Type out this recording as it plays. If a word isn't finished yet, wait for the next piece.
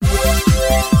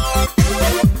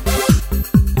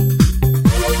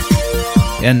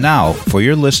And now, for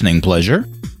your listening pleasure.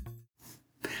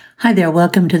 Hi there.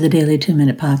 Welcome to the Daily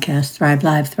 2-Minute Podcast, Thrive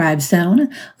Live, Thrive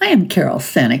Zone. I am Carol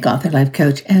Sanick, author, life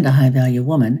coach, and a high-value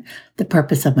woman. The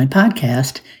purpose of my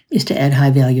podcast is to add high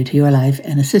value to your life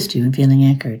and assist you in feeling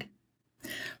anchored.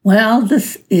 Well,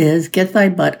 this is Get Thy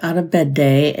Butt Out of Bed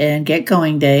Day and Get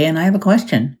Going Day, and I have a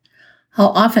question. How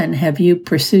often have you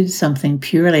pursued something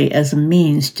purely as a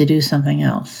means to do something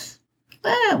else?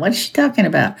 What's she talking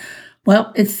about?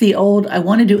 Well, it's the old, I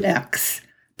want to do X,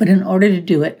 but in order to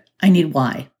do it, I need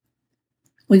Y.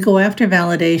 We go after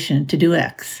validation to do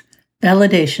X.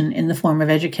 Validation in the form of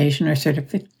education or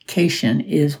certification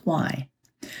is Y.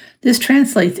 This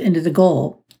translates into the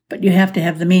goal, but you have to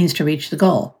have the means to reach the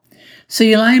goal. So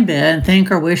you lie in bed and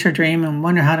think or wish or dream and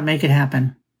wonder how to make it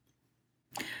happen.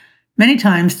 Many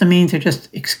times the means are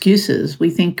just excuses.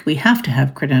 We think we have to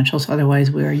have credentials,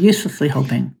 otherwise we are uselessly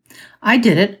hoping. I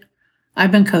did it.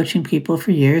 I've been coaching people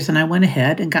for years and I went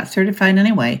ahead and got certified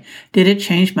anyway. Did it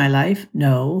change my life?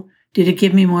 No. Did it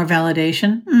give me more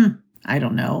validation? I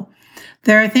don't know.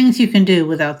 There are things you can do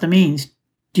without the means.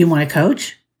 Do you want to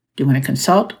coach? Do you want to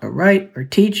consult or write or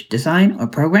teach, design or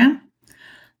program?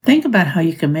 Think about how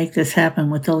you can make this happen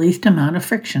with the least amount of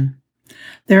friction.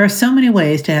 There are so many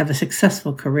ways to have a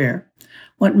successful career.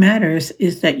 What matters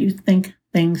is that you think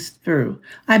things through.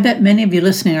 I bet many of you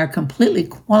listening are completely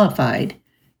qualified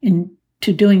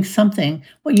into doing something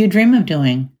what you dream of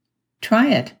doing. Try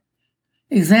it.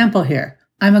 Example here.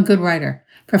 I'm a good writer.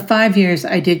 For 5 years,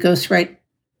 I did ghostwriting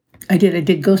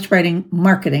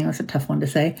marketing. That's a tough one to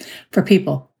say. For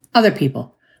people, other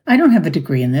people. I don't have a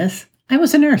degree in this. I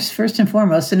was a nurse first and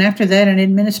foremost, and after that, an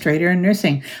administrator in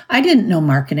nursing. I didn't know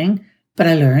marketing, but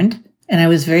I learned, and I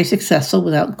was very successful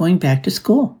without going back to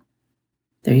school.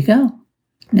 There you go.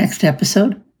 Next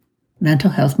episode,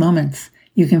 Mental Health Moments.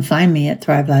 You can find me at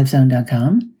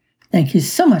thrivelivezone.com. Thank you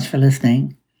so much for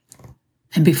listening.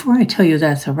 And before I tell you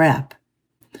that's a wrap,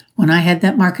 when I had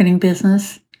that marketing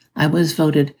business, I was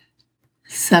voted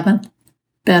 7th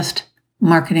best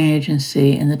marketing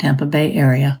agency in the Tampa Bay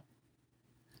area.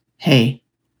 Hey,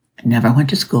 I never went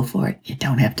to school for it. You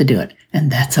don't have to do it.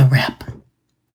 And that's a wrap.